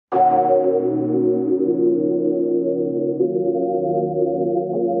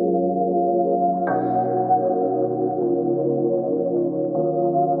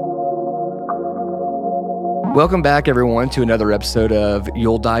Welcome back, everyone, to another episode of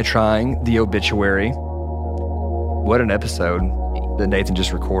You'll Die Trying, the Obituary. What an episode that Nathan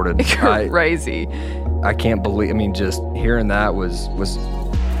just recorded. Crazy. I can't believe, just hearing that was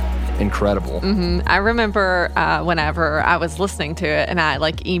incredible. Mm-hmm. I remember whenever I was listening to it and I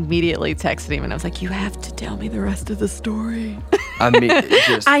immediately texted him and I was like, you have to tell me the rest of the story. I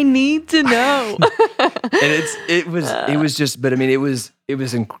need to know. And it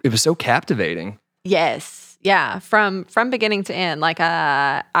was so captivating. Yes. Yeah. From beginning to end.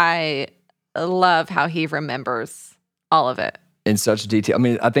 I love how he remembers all of it. In such detail.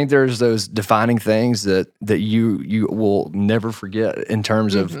 I think there's those defining things that you will never forget in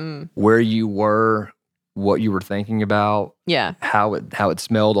terms of where you were, what you were thinking about, how it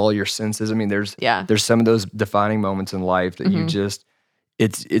smelled, all your senses. There's some of those defining moments in life that you just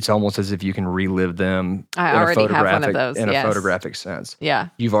it's almost as if you can relive them in a photographic sense. Yeah.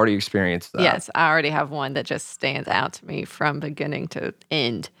 You've already experienced that. Yes, I already have one that just stands out to me from beginning to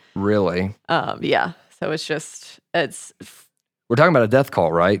end. Really? Yeah. So it's we're talking about a death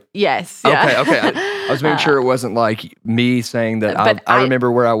call, right? Yes. Yeah. Okay. I was making sure it wasn't like me saying that I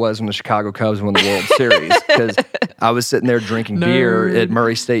remember where I was when the Chicago Cubs won the World Series, because I was sitting there drinking beer at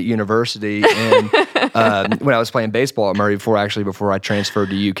Murray State University and when I was playing baseball at Murray before I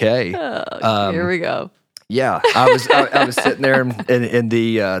transferred to UK. Here we go. Yeah, I was sitting there in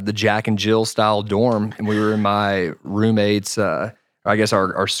the Jack and Jill style dorm, and we were in my roommate's. I guess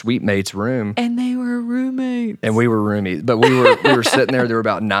our suite mate's room. And they were roommates. And we were roommates. But we were sitting there. There were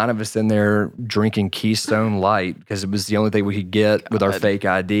about 9 of us in there drinking Keystone Light because it was the only thing we could get with our fake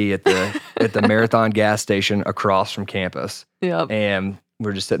ID at the Marathon gas station across from campus. Yep. And we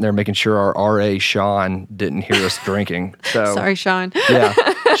were just sitting there making sure our RA, Sean, didn't hear us drinking. So sorry, Sean. Yeah.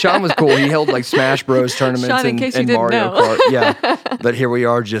 Sean was cool. He held Smash Bros tournaments Sean, in case and you Mario didn't know. Kart. Yeah. But here we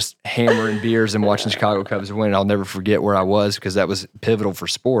are just hammering beers and watching Chicago Cubs win. I'll never forget where I was because that was pivotal for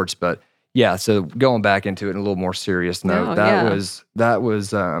sports. But yeah, so going back into it in a little more serious note, that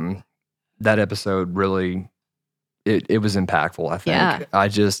episode really it was impactful, I think. Yeah.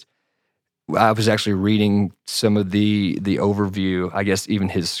 I was actually reading some of the overview, I guess even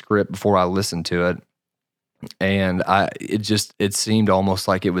his script before I listened to it. And it seemed almost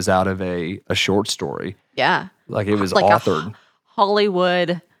like it was out of a short story. Yeah. Like it was authored. A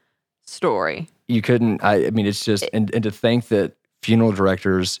Hollywood story. You couldn't, it's just, and to think that funeral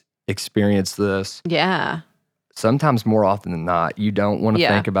directors experience this. Yeah. Sometimes more often than not, you don't want to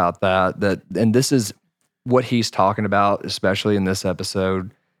think about that, and this is what he's talking about, especially in this episode.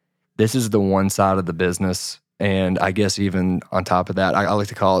 This is the one side of the business. And I guess even on top of that, I like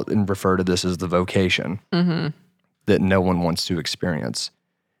to call it and refer to this as the vocation that no one wants to experience.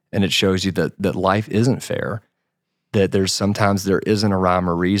 And it shows you that life isn't fair, that sometimes there isn't a rhyme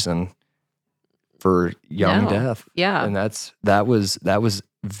or reason for young death. Yeah. And that was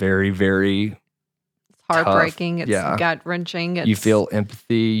very, very heartbreaking. Tough. It's gut-wrenching. You feel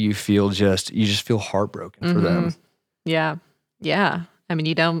empathy. You just feel heartbroken for them. Yeah. Yeah.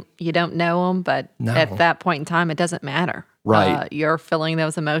 You don't know them, but at that point in time, it doesn't matter. Right. You're feeling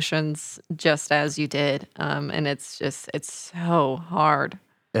those emotions just as you did. And it's so hard.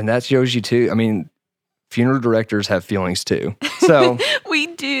 And that shows you too. Funeral directors have feelings too. So we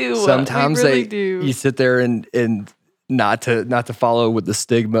do. Sometimes we really do. You sit there and not to follow with the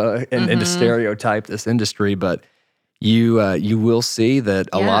stigma and to stereotype this industry, but you will see that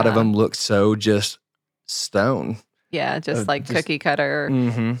a lot of them look so just stone. Yeah, just cookie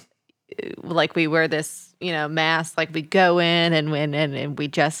cutter. Like we wear this, mask. Like we go in and we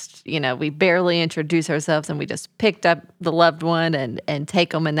just, we barely introduce ourselves and we just picked up the loved one and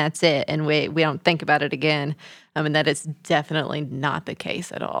take them and that's it. And we don't think about it again. That is definitely not the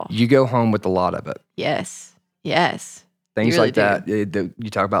case at all. You go home with a lot of it. Yes. Things really like that you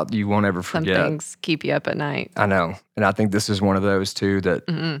talk about, you won't ever forget. Some things keep you up at night. I know. And I think this is one of those too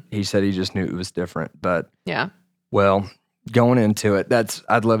that he said he just knew it was different. But yeah. Well, going into it,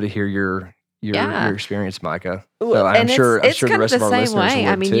 I'd love to hear your experience, Micah. So I'm sure the rest of our listeners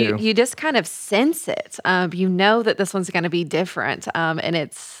would too. You just kind of sense it. You know that this one's going to be different, and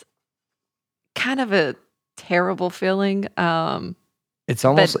it's kind of a terrible feeling. It's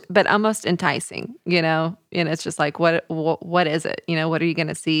almost, but almost enticing, And it's just like, what is it? What are you going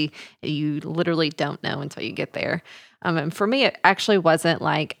to see? You literally don't know until you get there. And for me, it actually wasn't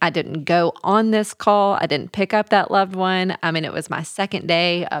like I didn't go on this call. I didn't pick up that loved one. It was my second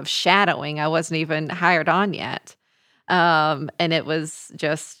day of shadowing. I wasn't even hired on yet. And it was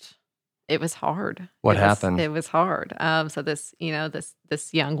hard. What happened? It was hard. So this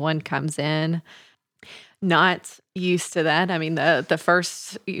young one comes in Not used to that. I mean, the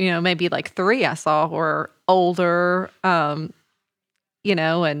first, maybe like 3 I saw were older, and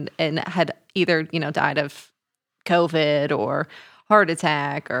had either, died of COVID or heart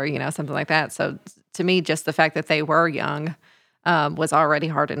attack or, something like that. So to me, just the fact that they were young, was already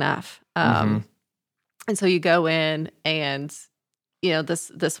hard enough. Mm-hmm. And so you go in and,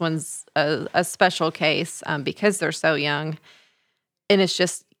 this one's a special case, because they're so young. And it's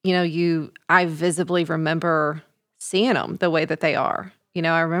just, I visibly remember seeing them the way that they are.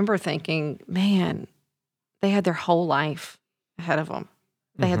 I remember thinking, man, they had their whole life ahead of them.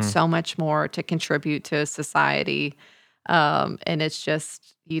 They had Mm-hmm. so much more to contribute to society. And it's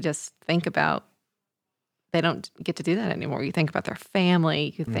just, you just think about, they don't get to do that anymore. You think about their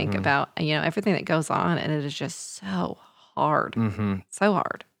family, you think Mm-hmm. about, everything that goes on, and it is just so hard. Mm-hmm. So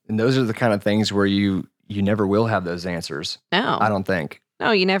hard. And those are the kind of things where you never will have those answers. No. I don't think.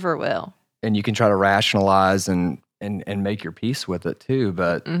 No, you never will. And you can try to rationalize and make your peace with it too,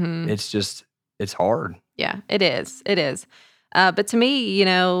 but Mm-hmm. it's hard. Yeah, it is. It is. But to me,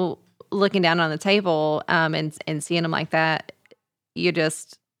 looking down on the table, and seeing them like that, you're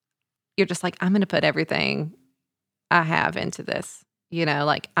just like, I'm going to put everything I have into this.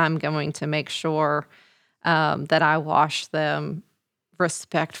 Like, I'm going to make sure, that I wash them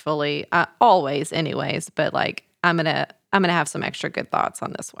respectfully, always, anyways. But like, I'm gonna have some extra good thoughts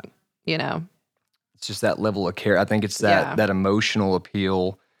on this one. It's just that level of care. I think it's Yeah. that emotional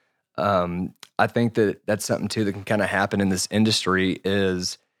appeal. I think that's something too that can kind of happen in this industry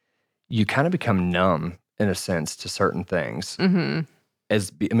is you kind of become numb in a sense to certain things. Mm-hmm.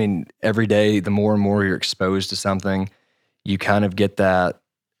 Every day, the more and more you're exposed to something, you kind of get I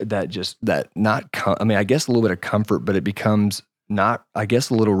guess a little bit of comfort, but it becomes not, I guess,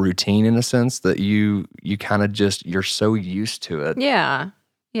 a little routine in a sense that you kind of you're so used to it. Yeah.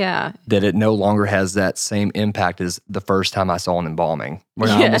 Yeah. That it no longer has that same impact as the first time I saw an embalming, where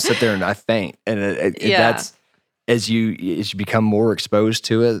I almost sit there and I faint. And that's as you become more exposed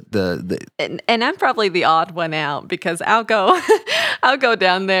to it. And I'm probably the odd one out, because I'll go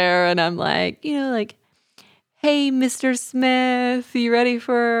down there and I'm like, hey, Mr. Smith, you ready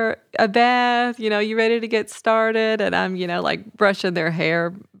for a bath? You ready to get started? And I'm, like brushing their hair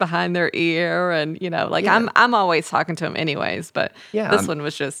behind their ear, and I'm always talking to them anyways. But this one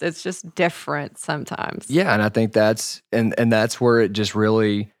was it's just different sometimes. Yeah, and I think that's that's where it just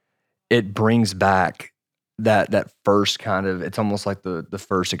really it brings back that first kind of, it's almost like the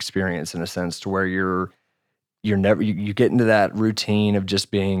first experience in a sense, to where you get into that routine of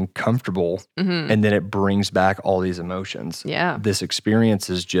just being comfortable, Mm-hmm. and then it brings back all these emotions. Yeah. This experience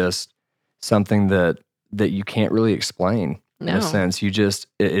is just something that you can't really explain in a sense. You just,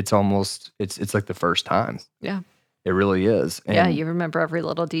 it's almost, it's like the first time. Yeah. It really is. And you remember every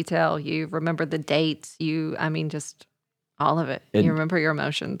little detail. You remember the dates. Just all of it. You remember your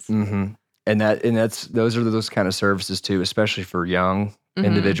emotions. Mm-hmm. And those are those kind of services too, especially for young Mm-hmm.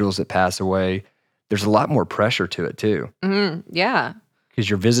 individuals that pass away. There's a lot more pressure to it too. Mm-hmm. Yeah. Because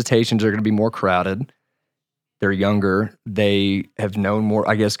your visitations are going to be more crowded. They're younger. They have known more,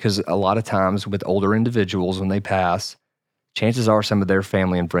 I guess, because a lot of times with older individuals, when they pass, chances are some of their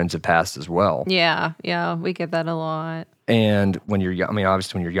family and friends have passed as well. Yeah. Yeah. We get that a lot. And when you're young,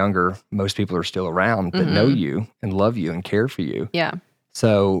 obviously when you're younger, most people are still around that know you and love you and care for you. Yeah.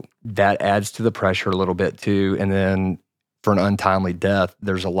 So that adds to the pressure a little bit too. And then for an untimely death,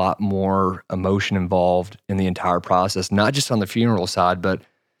 there's a lot more emotion involved in the entire process, not just on the funeral side, but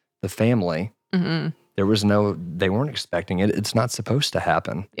the family. Mm-hmm. They weren't expecting it. It's not supposed to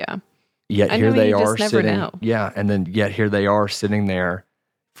happen. Yeah. Yet here they are just sitting. never know. Yeah. And then yet here they are sitting there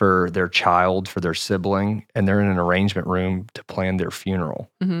for their child, for their sibling, and they're in an arrangement room to plan their funeral.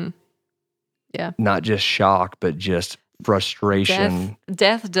 Mm-hmm. Yeah. Not just shock, but just frustration.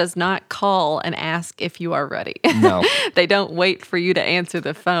 Death does not call and ask if you are ready. No. They don't wait for you to answer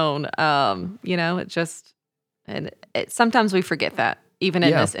the phone. Sometimes we forget that, even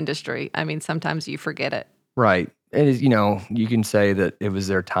in this industry. Sometimes you forget it. Right. And you can say that it was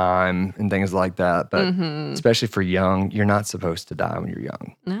their time and things like that, but especially for young, you're not supposed to die when you're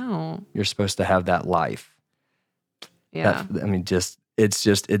young. No. You're supposed to have that life. Yeah.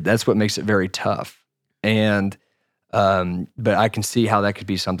 That's what makes it very tough. And but I can see how that could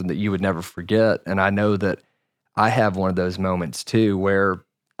be something that you would never forget. And I know that I have one of those moments too, where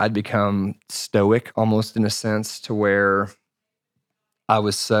I'd become stoic almost in a sense, to where I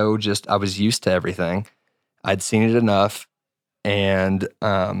was used to everything. I'd seen it enough. And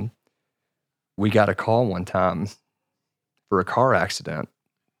we got a call one time for a car accident.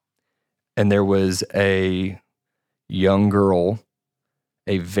 And there was a young girl,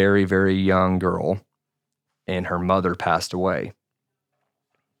 a very, very young girl, and her mother passed away.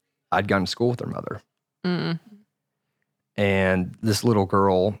 I'd gone to school with her mother. Mm. And this little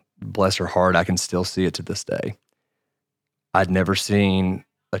girl, bless her heart, I can still see it to this day. I'd never seen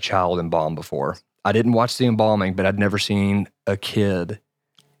a child embalmed before. I didn't watch the embalming, but I'd never seen a kid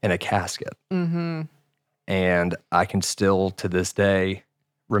in a casket. Mm-hmm. And I can still, to this day,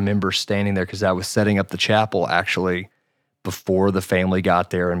 remember standing there because I was setting up the chapel actually before the family got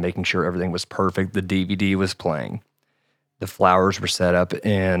there and making sure everything was perfect. The DVD was playing. The flowers were set up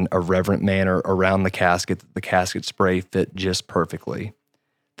in a reverent manner around the casket. The casket spray fit just perfectly.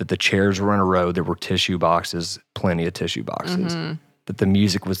 That the chairs were in a row. There were tissue boxes, plenty of tissue boxes. Mm-hmm. That the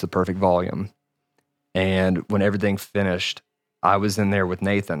music was the perfect volume. And when everything finished, I was in there with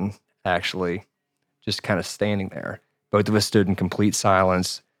Nathan, actually, just kind of standing there. Both of us stood in complete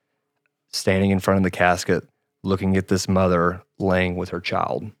silence, standing in front of the casket, looking at this mother laying with her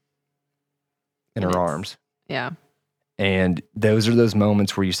child in her arms. Yeah. And those are those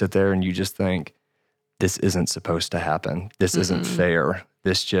moments where you sit there and you just think, this isn't supposed to happen. This isn't fair.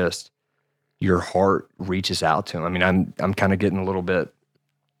 This just, your heart reaches out to him. I mean, I'm kind of getting a little bit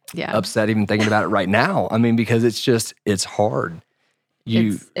upset even thinking about it right now. I mean, because it's hard.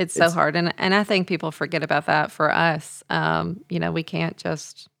 It's so hard. And I think people forget about that for us. We can't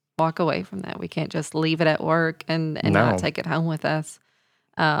just walk away from that. We can't just leave it at work and not take it home with us.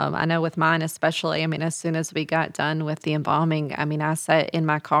 I know with mine especially, I mean, as soon as we got done with the embalming, I mean, I sat in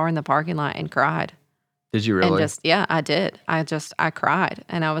my car in the parking lot and cried. Did you really? And I did. I cried.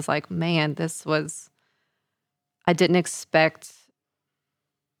 And I was like, man, I didn't expect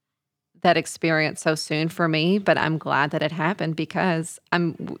that experience so soon for me, but I'm glad that it happened because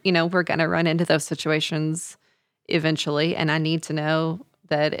we're going to run into those situations eventually. And I need to know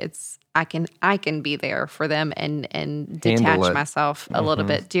that I can be there for them and detach myself a little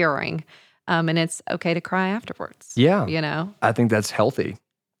bit during. And it's okay to cry afterwards. Yeah. I think that's healthy.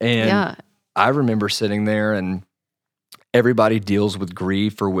 And I remember sitting there and everybody deals with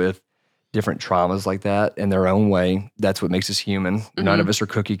grief or with different traumas like that in their own way. That's what makes us human. Mm-hmm. None of us are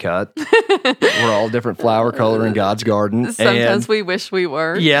cookie cut. We're all different flower color in God's garden. Sometimes we wish we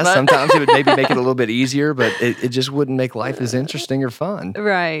were. Yeah, sometimes it would maybe make it a little bit easier, but it just wouldn't make life as interesting or fun.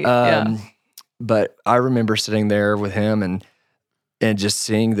 Right. But I remember sitting there with him and just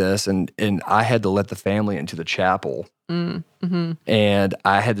seeing this, and I had to let the family into the chapel. Mm-hmm. And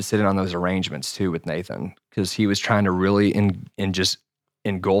I had to sit in on those arrangements too with Nathan because he was trying to really just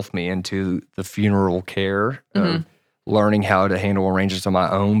engulf me into the funeral care of learning how to handle arrangements on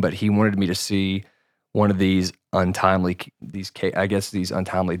my own. But he wanted me to see one of these untimely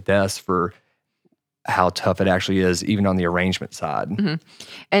deaths for how tough it actually is, even on the arrangement side.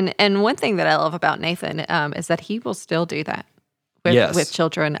 Mm-hmm. And one thing that I love about Nathan is that he will still do that with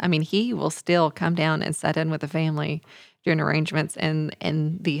children. I mean, he will still come down and sit in with the family during arrangements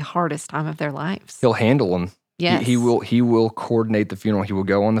in the hardest time of their lives. He'll handle them. Yes. He will coordinate the funeral. He will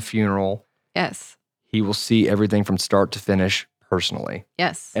go on the funeral. Yes. He will see everything from start to finish personally.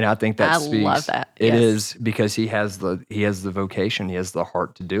 Yes. And I think that speaks. I love that. It is because he has the vocation, he has the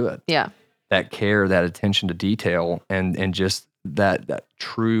heart to do it. Yeah. That care, that attention to detail, and just that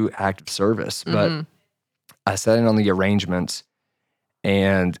true act of service. But I sat in on the arrangements,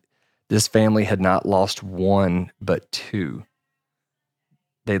 and this family had not lost one, but two.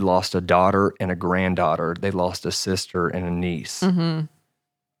 They lost a daughter and a granddaughter. They lost a sister and a niece. Mm-hmm.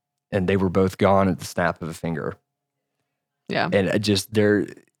 And they were both gone at the snap of a finger. Yeah. And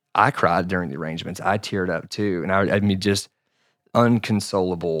I cried during the arrangements. I teared up too. And I mean, just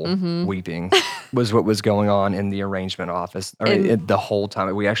unconsolable weeping was what was going on in the arrandgement office the whole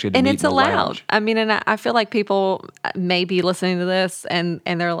time. We actually had to meet it's in the allowed. lounge. I mean, and I feel like people may be listening to this and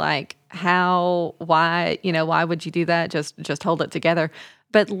they're like, why would you do that? Just hold it together.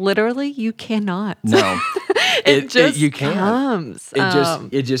 But literally, you cannot. No, you can't.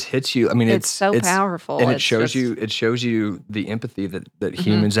 It just hits you. I mean, it's so powerful, and it shows you the empathy that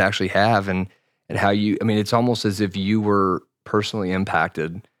humans actually have, and how you. I mean, it's almost as if you were personally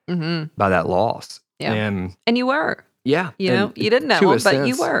impacted by that loss. Yeah, and you were. Yeah, you didn't know them, but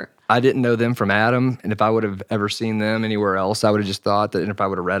you were. I didn't know them from Adam, and if I would have ever seen them anywhere else, I would have just thought that, and if I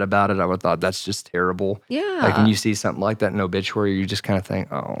would have read about it, I would have thought that's just terrible. Yeah. Like when you see something like that in an obituary, you just kind of think,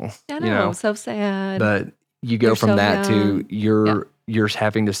 oh, I know, so sad. But you go from that to you're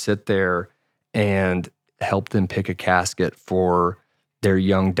having to sit there and help them pick a casket for their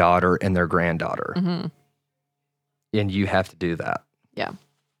young daughter and their granddaughter. Mm-hmm. And you have to do that. Yeah.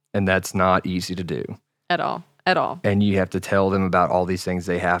 And that's not easy to do. At all. And you have to tell them about all these things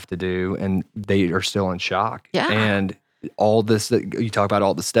they have to do, and they are still in shock. Yeah. And all this, that you talk about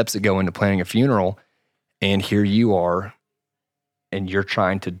all the steps that go into planning a funeral, And here you are, and you're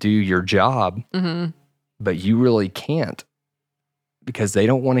trying to do your job, but you really can't because they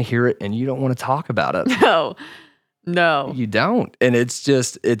don't want to hear it and you don't want to talk about it. No. You don't. And it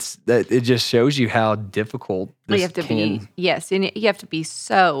just shows you how difficult this you have to be, yes, and you have to be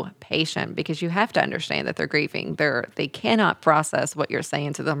so patient because you have to understand that they're grieving. They cannot process what you're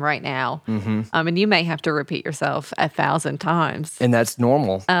saying to them right now. And you may have to repeat yourself 1,000 times. And that's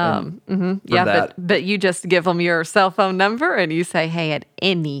normal. But you just give them your cell phone number and you say, hey, at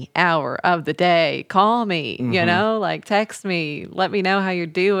any hour of the day, call me, like text me, let me know how you're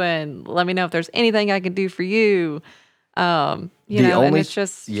doing. Let me know if there's anything I can do for you. And it's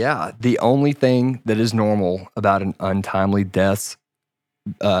just... Yeah, the only thing that is normal about an untimely death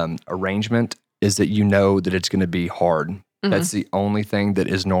arrangement is that you know that it's going to be hard. That's the only thing that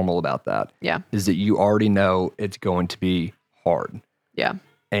is normal about that. Yeah. Is that you already know it's going to be hard. Yeah.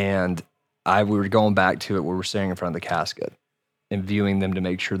 And we were going back to it where we're standing in front of the casket and viewing them to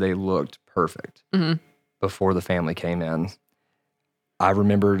make sure they looked perfect before the family came in. I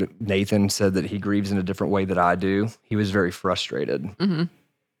remembered Nathan said that he grieves in a different way that I do. He was very frustrated.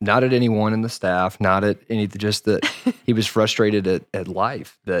 Not at anyone in the staff, not at anything, just that he was frustrated at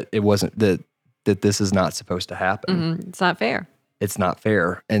life, that it wasn't, that this is not supposed to happen. It's not fair. It's not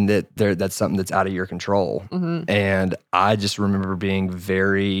fair. And that's something that's out of your control. And I just remember being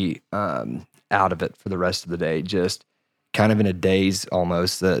very out of it for the rest of the day, just kind of in a daze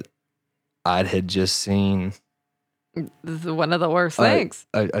almost, that I had just seen... This is one of the worst things.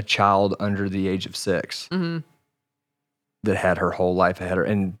 A child under the age of 6 that had her whole life ahead of her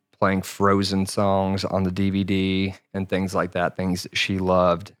and playing Frozen songs on the DVD and things like that, things that she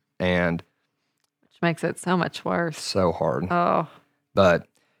loved. And which makes it so much worse. So hard. Oh.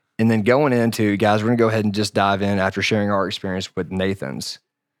 And then going into, guys, we're going to go ahead and just dive in after sharing our experience with Nathan's,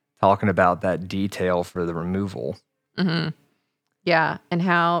 talking about that detail for the removal. Yeah. And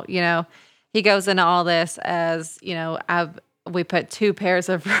how, he goes into all this as, we put 2 pairs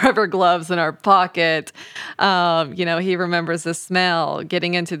of rubber gloves in our pocket. He remembers the smell,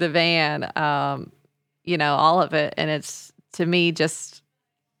 getting into the van, all of it. And it's, to me, just,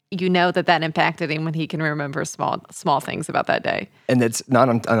 that impacted him when he can remember small things about that day. And it's not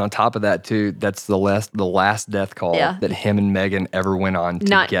on top of that, too, that's the last death call that him and Megan ever went on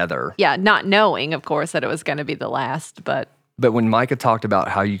together. Not knowing, of course, that it was going to be the last, But when Micah talked about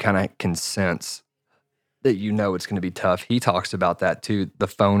how you kind of can sense that it's going to be tough, he talks about that too. The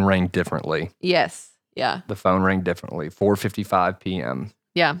phone rang differently. Yes. Yeah. The phone rang differently. 4:55 p.m.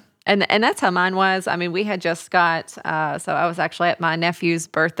 Yeah. And that's how mine was. I mean, we had just got, so I was actually at my nephew's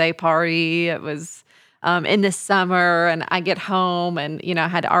birthday party. It was in the summer, and I get home and, I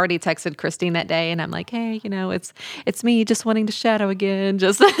had already texted Christine that day, and I'm like, hey, it's me just wanting to shadow again.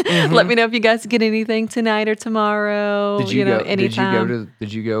 Just let me know if you guys get anything tonight or tomorrow. Did you go? Anytime.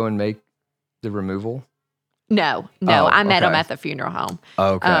 Did you go and make the removal? No. I met him at the funeral home.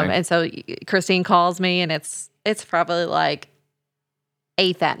 Okay. And so Christine calls me, and it's probably like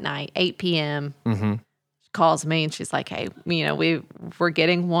 8 that night, 8 p.m. She calls me, and she's like, hey, we're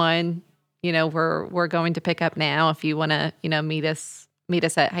getting one. We're going to pick up now if you want to, meet us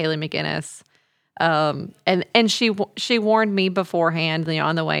at Haley McGinnis. And she warned me beforehand,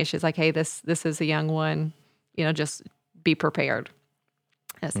 on the way. She's like, hey, this is a young one, just be prepared.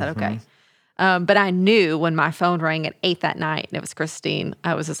 And I said, okay. But I knew when my phone rang at 8 that night and it was Christine,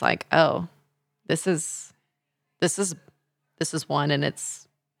 I was just like, oh, this is one. And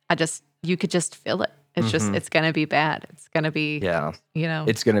you could just feel it. It's just, it's going to be bad. It's going to be,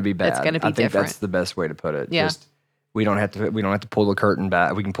 it's going to be bad. It's going to be I think different. That's the best way to put it. Yeah. Just, we don't have to pull the curtain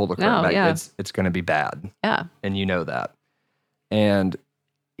back. We can pull the curtain back. Yeah. It's going to be bad. Yeah. And you know that. And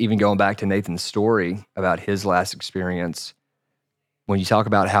even going back to Nathan's story about his last experience, when you talk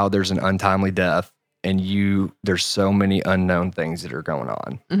about how there's an untimely death and there's so many unknown things that are going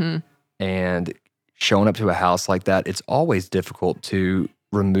on. And showing up to a house like that, it's always difficult to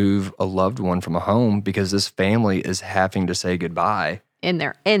remove a loved one from a home because this family is having to say goodbye in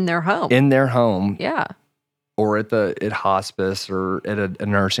their home. In their home. Yeah. Or at hospice or at a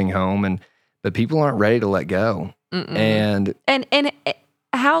nursing home, but people aren't ready to let go. And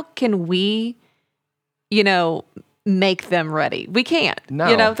how can we, make them ready? We can't.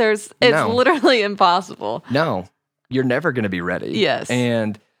 No. It's literally impossible. No. You're never going to be ready. Yes.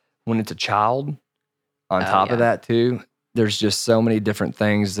 And when it's a child on top of that too, there's just so many different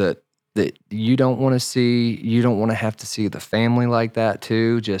things that you don't want to see. You don't want to have to see the family like that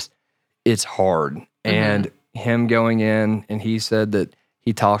too. Just, it's hard. And him going in, and he said that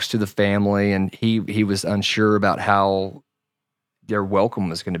he talks to the family, and he was unsure about how their welcome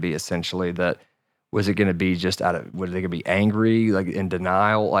was going to be, essentially, that Was it going to be just were they going to be angry, like in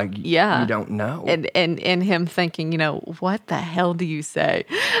denial? Like, you don't know. And him thinking, what the hell do you say?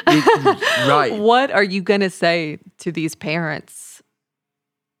 Right. What are you going to say to these parents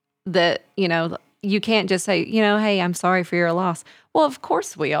that, you can't just say, hey, I'm sorry for your loss. Well, of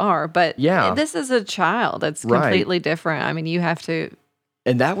course we are, but this is a child. It's completely different. I mean, you have to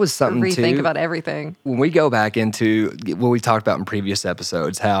and that was something rethink about everything. When we go back into what we talked about in previous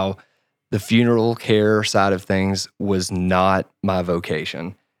episodes, how the funeral care side of things was not my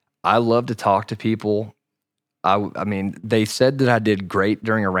vocation. I love to talk to people. I mean, they said that I did great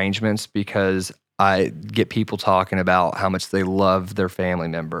during arrangements because I get people talking about how much they love their family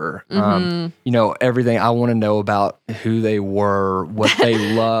member. Everything. I want to know about who they were, what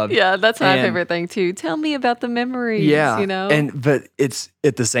they loved. Yeah, that's my favorite thing too. Tell me about the memories. Yeah, but it's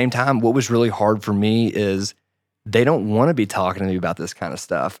at the same time, what was really hard for me is they don't want to be talking to me about this kind of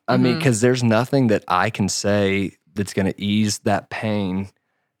stuff. I mean, because there's nothing that I can say that's going to ease that pain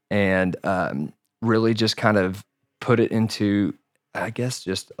and really just kind of put it into, I guess,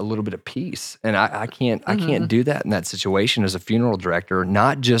 just a little bit of peace. And I can't do that in that situation as a funeral director,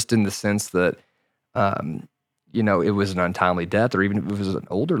 not just in the sense that, it was an untimely death or even if it was an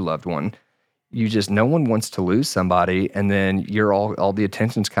older loved one. No one wants to lose somebody. And then you're all the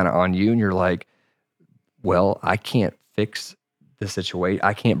attention's kind of on you and you're like, well, I can't fix the situation.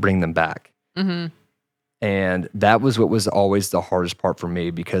 I can't bring them back. And that was what was always the hardest part for me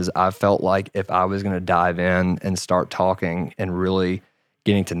because I felt like if I was going to dive in and start talking and really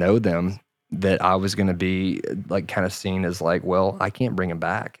getting to know them, that I was going to be like kind of seen as like, well, I can't bring them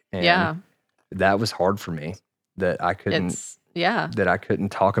back. And that was hard for me that I couldn't, that I couldn't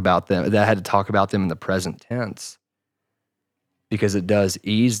talk about them, that I had to talk about them in the present tense. Because it does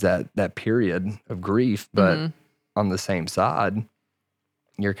ease that period of grief, but on the same side,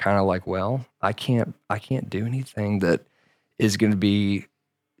 you're kind of like, well, I can't do anything that is going to be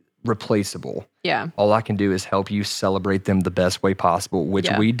replaceable. Yeah. All I can do is help you celebrate them the best way possible, which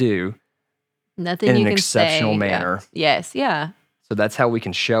we do. Nothing in you an can exceptional say. manner. Yeah. Yes. Yeah. So that's how we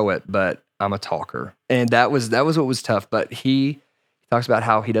can show it. But I'm a talker, and that was what was tough. But he talks about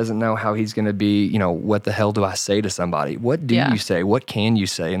how he doesn't know how he's going to be, what the hell do I say to somebody? What do you say? What can you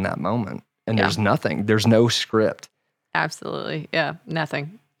say in that moment? And there's nothing. There's no script. Absolutely. Yeah.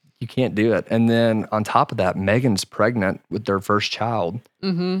 Nothing. You can't do it. And then on top of that, Megan's pregnant with their first child.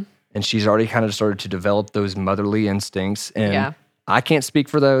 And she's already kind of started to develop those motherly instincts. And I can't speak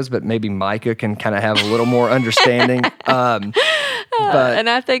for those, but maybe Micah can kind of have a little more understanding. And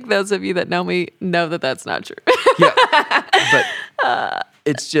I think those of you that know me know that that's not true. But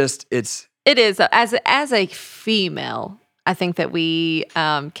it is as a female, I think that we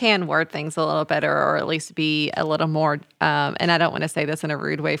can word things a little better, or at least be a little more. And I don't want to say this in a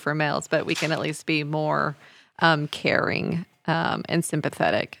rude way for males, but we can at least be more caring and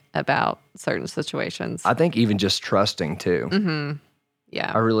sympathetic about certain situations. I think even just trusting too.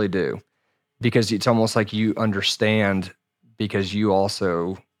 Yeah, I really do, because it's almost like you understand. Because you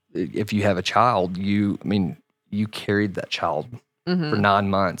also, if you have a child, you carried that child for 9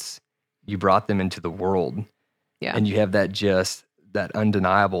 months. You brought them into the world. Yeah. And you have that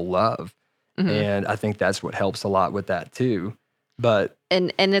undeniable love. And I think that's what helps a lot with that too. But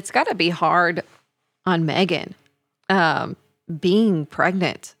and it's got to be hard on Megan being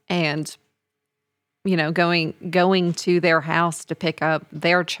pregnant and going to their house to pick up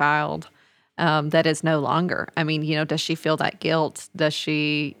their child. That is no longer. I mean, does she feel that guilt? Does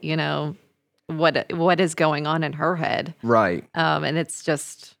she, what is going on in her head? Right. And it's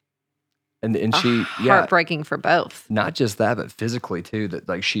just and she heartbreaking for both. Not just that, but physically too. That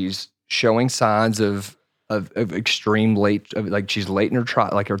like she's showing signs of extreme late, like she's late in her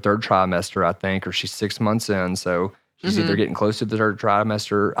her third trimester, I think, or she's 6 months in. So she's either getting close to the third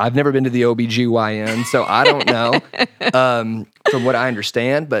trimester. I've never been to the OBGYN, so I don't know from what I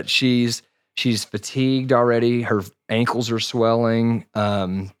understand, but she's fatigued already. Her ankles are swelling.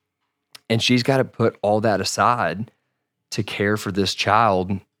 And she's got to put all that aside to care for this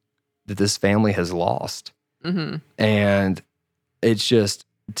child that this family has lost. And it's just,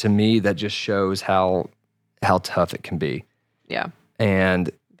 to me, that just shows how tough it can be. Yeah.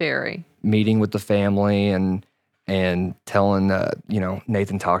 And very meeting with the family and telling,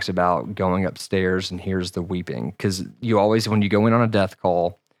 Nathan talks about going upstairs and here's the weeping. Because you always, when you go in on a death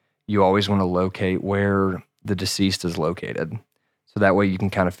call, you always want to locate where the deceased is located. So that way you can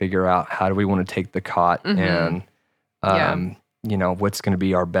kind of figure out how do we want to take the cot and, what's going to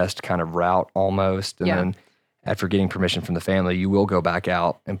be our best kind of route almost. And then after getting permission from the family, you will go back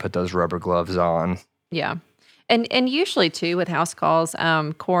out and put those rubber gloves on. Yeah. And usually too with house calls,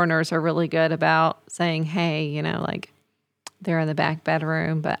 coroners are really good about saying, hey, like they're in the back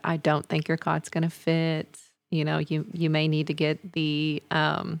bedroom, but I don't think your cot's going to fit. You may need to get the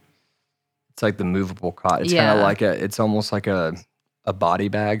it's like the movable cot. It's kind Yeah. of like it's almost like a body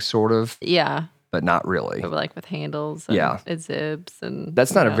bag sort of, yeah, but not really. but like with handles and Yeah. it zips and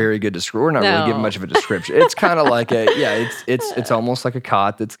That's not a very good description. We're not really giving No. much of a description. It's kind of like it's almost like a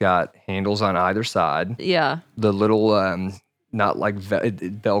cot that's got handles on either side. Yeah. The little not like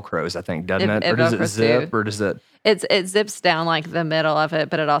it Velcros, I think, doesn't it? It Or does it Velcros zip? too. Or does it? It zips down like the middle of it,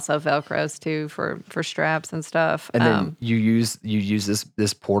 but it also Velcros too for straps and stuff. And then you use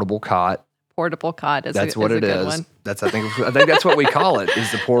this portable cot. Portable cot is That's a, what is it a good is. one. I think that's what we call it,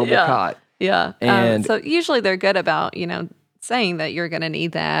 is the portable Yeah. cot. Yeah. And- so usually they're good about, saying that you're going to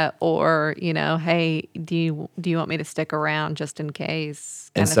need that, or, hey, do you want me to stick around just in case?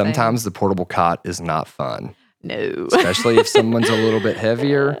 And kind of thing. sometimes the portable cot is not fun, No. especially if someone's a little bit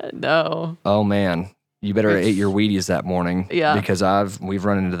heavier. No. Oh man, you better eat your Wheaties that morning. Yeah. Because we've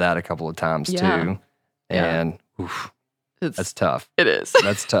run into that a couple of times Yeah. too, Yeah. and oof, It's, that's tough. it is.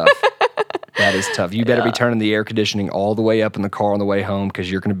 That's tough. That is tough. You better be Yeah. turning the air conditioning all the way up in the car on the way home, because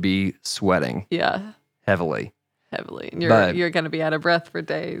you're going to be sweating Yeah. heavily. Heavily. And But- you're going to be out of breath for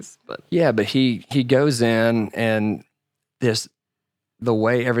days. But Yeah, but he goes in, and the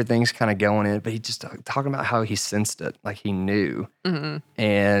way everything's kind of going in, but he just talking about how he sensed it, like he knew. mhm.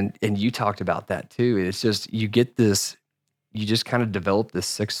 And you talked about that too. It's just you just kind of develop this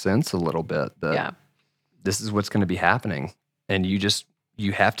sixth sense a little bit that Yeah. this is what's going to be happening, and you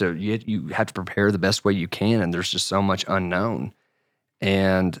have to prepare the best way you can, and there's just so much unknown.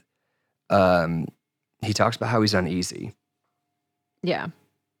 And he talks about how he's uneasy Yeah.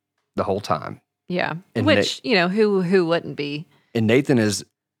 the whole time. Yeah. And Which, who wouldn't be? And Nathan is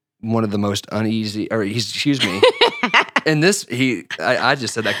one of the most uneasy, or excuse me. And this, I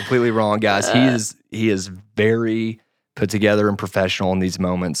just said that completely wrong, guys. He is very put together and professional in these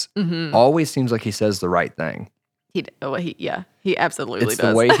moments. Mhm. Always seems like he says the right thing. He absolutely It's does.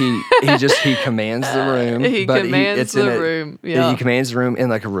 the way he commands the room. He but commands it's in the room. Yeah. He commands the room in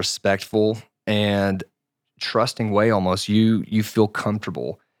like a respectful and trusting way. Almost, you feel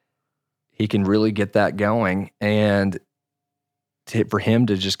comfortable. He can really get that going, and for him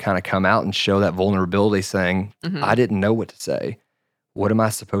to just kind of come out and show that vulnerability, saying, Mhm. I didn't know what to say. What am I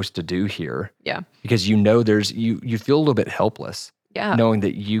supposed to do here? Yeah. Because you feel a little bit helpless, Yeah. knowing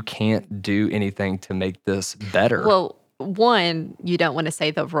that you can't do anything to make this better. Well, one, you don't want to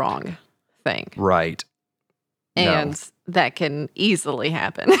say the wrong thing. Right. No. And that can easily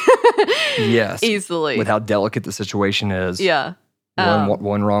happen. Yes. Easily. With how delicate the situation is. Yeah.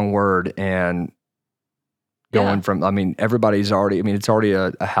 One wrong word and going Yeah. from, everybody's already, it's already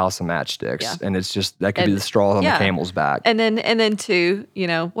a house of matchsticks. Yeah. And it's just, that could be And- the straw on yeah. the camel's back. And then two,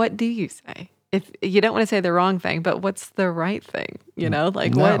 what do you say? If you don't want to say the wrong thing, but what's the right thing?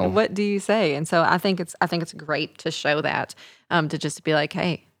 Like No. what do you say? And so I think it's great to show that, to just be like,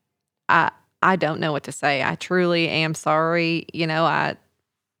 hey, I don't know what to say. I truly am sorry.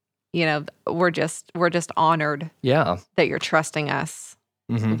 We're just honored Yeah. that you're trusting us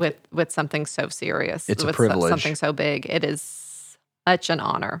Mhm. with something so serious. It's a with privilege. Something so big. It is such an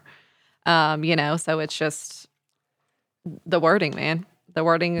honor. So it's just the wording, man. The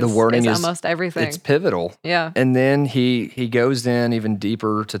wording is almost everything. It's pivotal. Yeah. And then he goes in even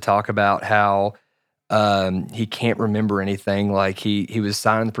deeper to talk about how he can't remember anything. Like he was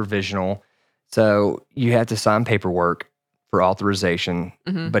signing the provisional. So you had to sign paperwork for authorization,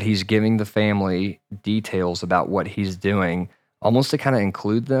 Mhm. but he's giving the family details about what he's doing, almost to kind of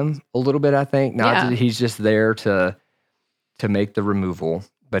include them a little bit, I think. Not Yeah. that he's just there to make the removal,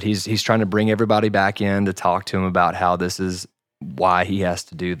 but he's trying to bring everybody back in to talk to him about how this is why he has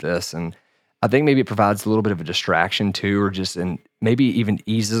to do this. And I think maybe it provides a little bit of a distraction too, or just, and maybe even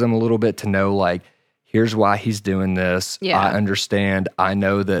eases him a little bit to know, like, here's why he's doing this. Yeah. I understand. I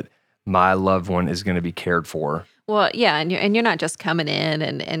know that my loved one is going to be cared for. Well, yeah, and you're not just coming in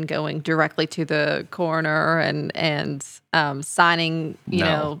and going directly to the coroner and signing,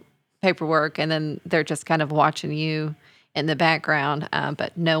 No. paperwork, and then they're just kind of watching you in the background,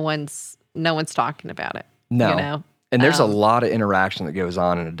 but no one's talking about it. No. And there's a Um, lot of interaction that goes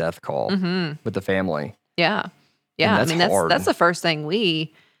on in a death call with the family. Yeah. Yeah. that's hard. That's the first thing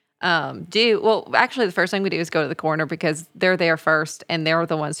we do. Well, actually, the first thing we do is go to the coroner because they're there first and they're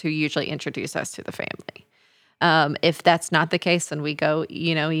the ones who usually introduce us to the family. If that's not the case, then we go,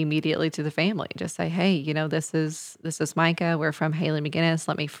 immediately to the family. Just say, hey, this is Micah. We're from Haley McGinnis.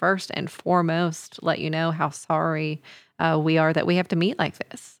 Let me first and foremost let you know how sorry we are that we have to meet like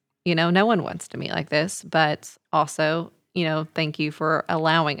this. No one wants to meet like this, but also, thank you for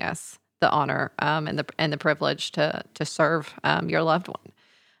allowing us the honor and the privilege to serve your loved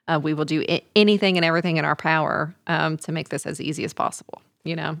one. We will do anything and everything in our power to make this as easy as possible.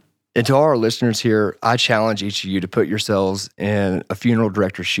 And to all our listeners here, I challenge each of you to put yourselves in a funeral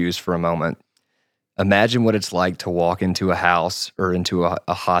director's shoes for a moment. Imagine what it's like to walk into a house or into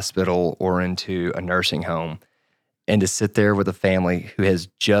a hospital or into a nursing home and to sit there with a family who has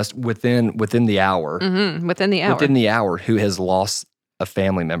just within the hour, within the hour, who has lost a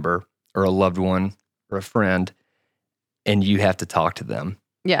family member or a loved one or a friend, and you have to talk to them.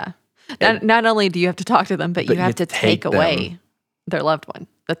 Yeah. Not only do you have to talk to them, but you have to take away their loved one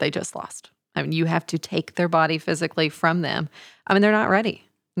that they just lost. I mean, you have to take their body physically from them. I mean, they're not ready.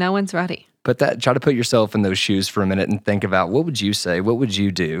 No one's ready. Try to put yourself in those shoes for a minute and think about, what would you say? What would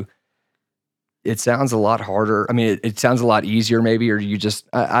you do? It sounds a lot harder. I mean, it sounds a lot easier maybe, or you just,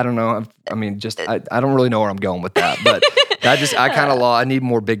 I don't know. I mean, I don't really know where I'm going with that, but I need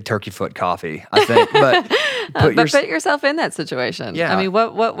more big turkey foot coffee, I think. But put yourself in that situation. Yeah. I mean,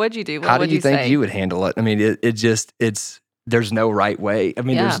 what would you do? How do you think you would handle it? I mean, there's no right way. I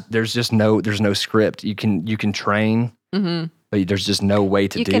mean, there's no script. You can train, but there's just no way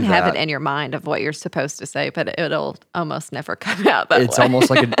to do that. You can have it in your mind of what you're supposed to say, but it'll almost never come out that way. It's almost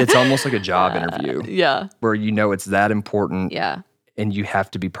like a job interview. Yeah. Where it's that important. Yeah. And you have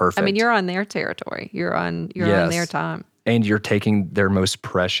to be perfect. I mean, you're on their territory. You're on their time. And you're taking their most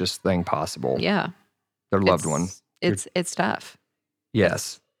precious thing possible. Yeah. Their loved one. It's tough.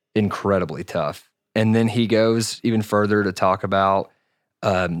 Yes. Incredibly tough. And then he goes even further to talk about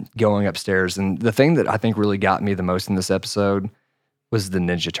going upstairs. And the thing that I think really got me the most in this episode was the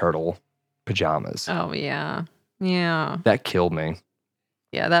Ninja Turtle pajamas. Oh, yeah. Yeah. That killed me.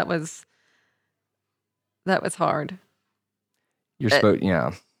 Yeah, that was hard.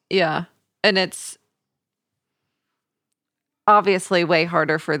 Yeah. Yeah. And it's obviously way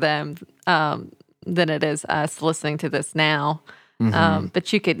harder for them than it is us listening to this now. Mm-hmm.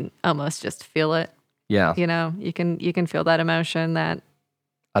 But you can almost just feel it. Yeah. You can feel that emotion that.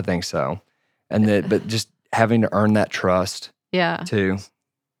 I think so. But just having to earn that trust. Yeah. Too,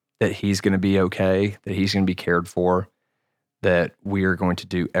 that he's going to be okay, that he's going to be cared for, that we are going to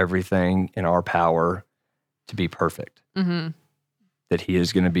do everything in our power to be perfect. Mm-hmm. That he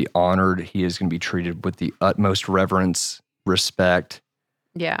is going to be honored. He is going to be treated with the utmost reverence, respect.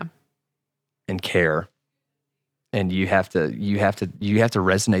 Yeah. And care. And you have to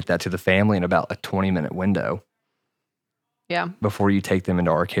resonate that to the family in about a 20-minute window. Yeah. Before you take them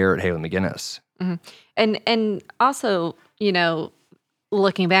into our care at Haley McGinnis. Mm-hmm. And also,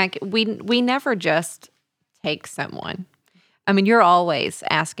 looking back, we never just take someone. I mean, you're always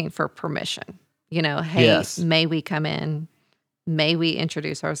asking for permission. Hey, yes. May we come in? May we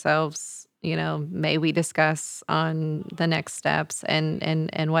introduce ourselves? May we discuss on the next steps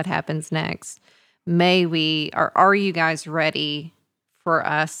and what happens next? Are you guys ready for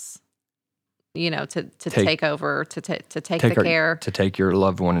us, to take over, to take the care? To take your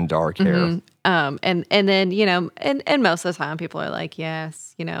loved one into our care. Mm-hmm. And then, and most of the time people are like,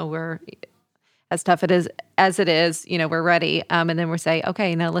 yes, we're, as tough as it is, we're ready. And then we say,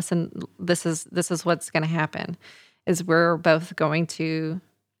 okay, now listen, this is what's going to happen is we're both going to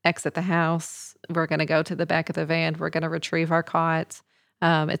exit the house. We're going to go to the back of the van. We're going to retrieve our cot.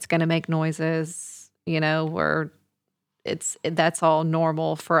 It's going to make noises, that's all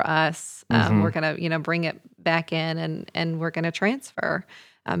normal for us. Mm-hmm. We're going to, bring it back in and we're going to transfer.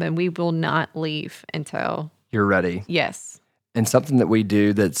 And we will not leave until you're ready. Yes. And something that we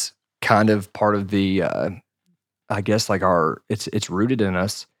do that's kind of part of the, I guess like it's rooted in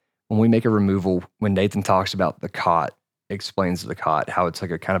us. When we make a removal, when Nathan talks about the cot, explains the cot, how it's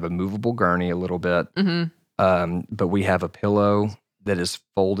like a kind of a movable gurney a little bit. Mm-hmm. But we have a pillow that is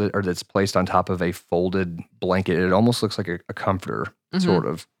folded or that's placed on top of a folded blanket. It almost looks like a comforter, mm-hmm. sort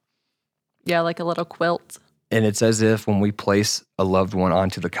of. Yeah, like a little quilt. And it's as if when we place a loved one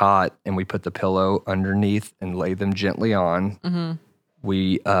onto the cot and we put the pillow underneath and lay them gently on, mm-hmm.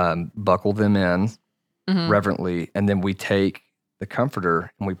 we buckle them in mm-hmm. reverently, and then we take the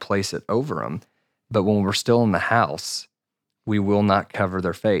comforter and we place it over them. But when we're still in the house, we will not cover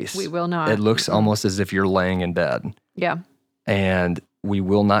their face. We will not. It looks mm-hmm. almost as if you're laying in bed. Yeah. And we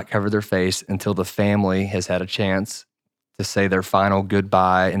will not cover their face until the family has had a chance to say their final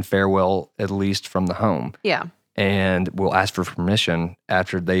goodbye and farewell, at least from the home. Yeah. And we'll ask for permission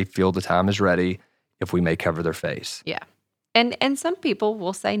after they feel the time is ready if we may cover their face. Yeah. And some people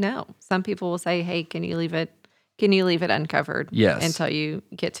will say no. Some people will say, hey, can you leave it Can you leave it uncovered? Yes. Until you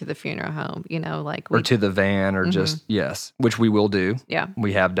get to the funeral home, or to the van, or just, yes, which we will do. Yeah.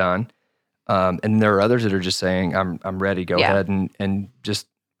 We have done. And there are others that are just saying, I'm ready, go ahead and just,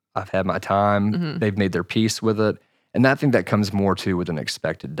 I've had my time. They've made their peace with it. And I think that comes more too with an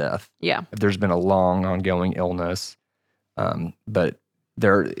expected death. Yeah. If there's been a long ongoing illness, but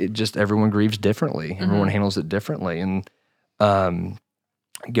everyone grieves differently. Everyone handles it differently. And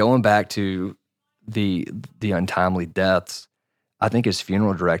going back to the untimely deaths, I think as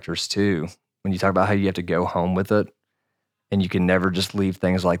funeral directors too, when you talk about how you have to go home with it and you can never just leave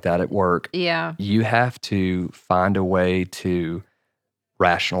things like that at work, you have to find a way to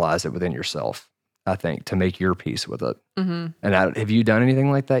rationalize it within yourself, I think, to make your peace with it. And have you done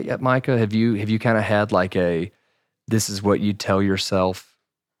anything like that yet, Micah? Have you kind of had like this is what you tell yourself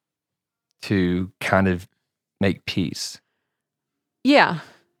to kind of make peace? Yeah.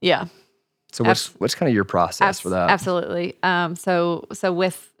 So what's kind of your process for that? Absolutely. So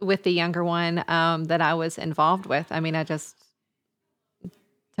with the younger one that I was involved with, I mean, I just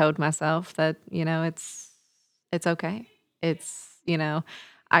told myself that, it's okay. It's,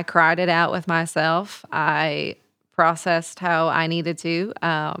 I cried it out with myself. I processed how I needed to.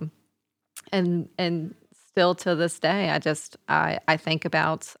 And still to this day, I think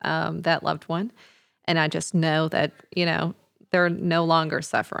about that loved one, and I just know that, they're no longer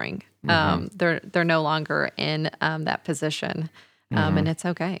suffering. They're no longer in that position, and it's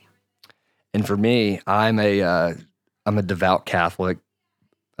okay. And for me, I'm a devout Catholic,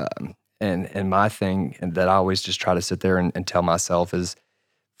 and my thing that I always just try to sit there and tell myself is,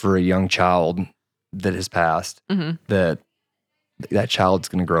 for a young child that has passed, that child's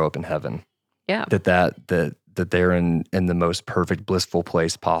going to grow up in heaven. Yeah, that they're in the most perfect, blissful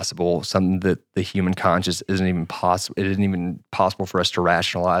place possible, something that the human conscious isn't even possible. It isn't even possible for us to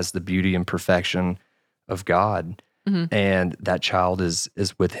rationalize the beauty and perfection of God. And that child is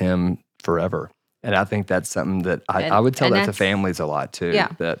with him forever. And I think that's something that I would tell that to families a lot too.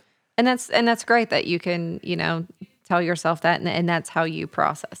 Yeah. And that's great that you can, tell yourself that, and that's how you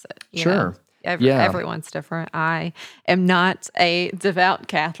process it. Sure. Everyone's different. I am not a devout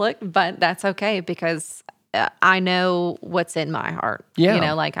Catholic, but that's okay because I know what's in my heart.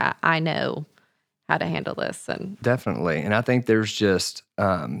 Yeah. Like I know how to handle this. And definitely. And I think there's just,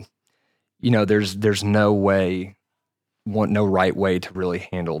 there's no way, no right way to really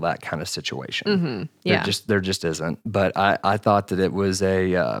handle that kind of situation. Yeah. There just isn't. But I thought that it was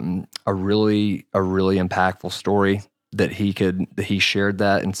a really impactful story that he shared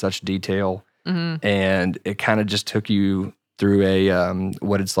that in such detail. And it kind of just took you through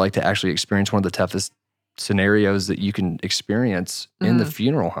what it's like to actually experience one of the toughest scenarios that you can experience in the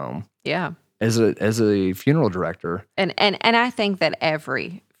funeral home. Yeah. As a funeral director. And I think that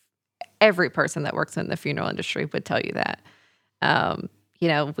every person that works in the funeral industry would tell you that.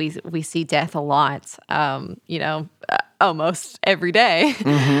 We see death a lot, almost every day.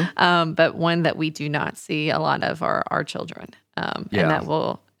 But one that we do not see a lot of are our children. And that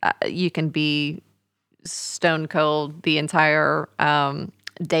will, you can be stone cold the entire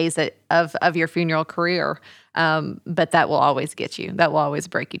days of your funeral career. But that will always get you. That will always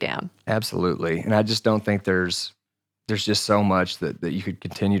break you down. Absolutely. And I just don't think there's just so much that you could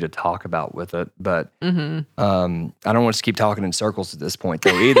continue to talk about with it. But I don't want to keep talking in circles at this point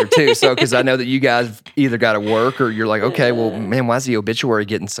though either too. So, because I know that you guys either got to work or you're like, okay, well, man, why is the obituary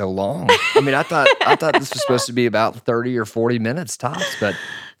getting so long? I mean, I thought this was supposed to be about 30 or 40 minutes tops. But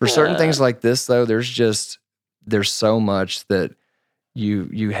for certain things like this though, there's so much that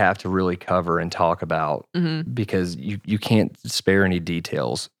you have to really cover and talk about because you can't spare any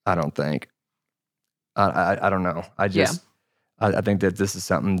details, I don't think. I don't know. I think that this is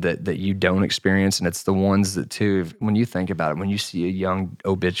something that you don't experience, and it's the ones that too, when you think about it, when you see a young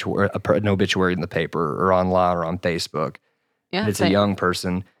obituary, an obituary in the paper or online or on Facebook, and it's a young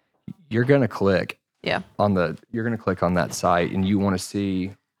person, you're going to click on that site and you want to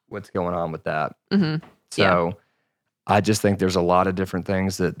see what's going on with that. So I just think there's a lot of different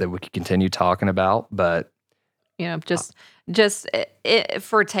things that we could continue talking about, but just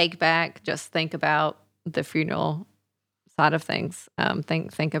for take back, just think about the funeral side of things.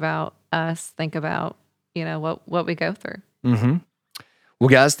 Think about us. Think about what we go through. Well,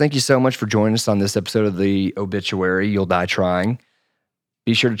 guys, thank you so much for joining us on this episode of the Obituary. You'll Die Trying.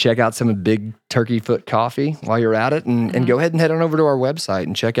 Be sure to check out some of Big Turkey Foot Coffee while you're at it, and go ahead and head on over to our website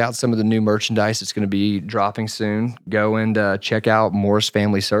and check out some of the new merchandise that's going to be dropping soon. Go and check out Morris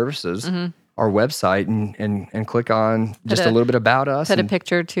Family Services. website and click on just a little bit about us. Put a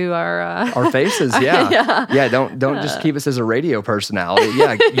picture to our faces. Yeah. Yeah. Don't just keep us as a radio personality.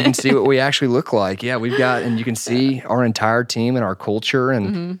 Yeah. You can see what we actually look like. Yeah. And you can see our entire team and our culture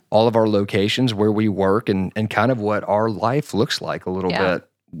and all of our locations where we work and kind of what our life looks like a little bit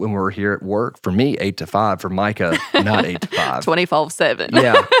when we're here at work. For me, 8 to 5. For Micah, not 8 to 5. 24/7.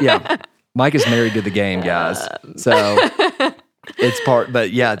 Yeah. Micah's married to the game, guys. So it's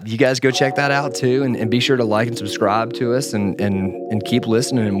but yeah, you guys go check that out too, and be sure to like and subscribe to us, and keep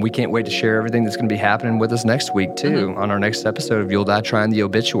listening. And we can't wait to share everything that's going to be happening with us next week too on our next episode of You'll Die Trying the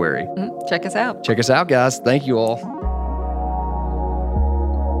Obituary. Check us out. Check us out, guys. Thank you all.